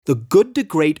The good to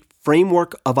great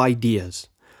framework of ideas,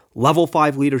 level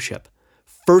 5 leadership,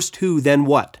 first who, then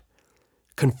what,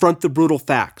 confront the brutal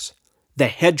facts, the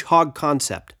hedgehog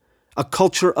concept, a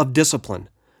culture of discipline,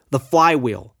 the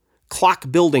flywheel,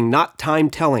 clock building, not time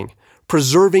telling,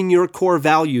 preserving your core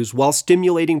values while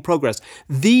stimulating progress.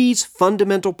 These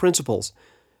fundamental principles,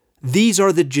 these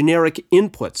are the generic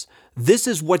inputs. This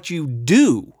is what you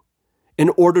do in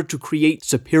order to create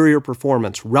superior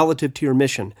performance relative to your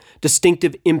mission,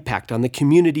 distinctive impact on the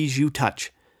communities you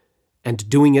touch, and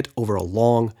doing it over a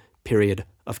long period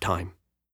of time.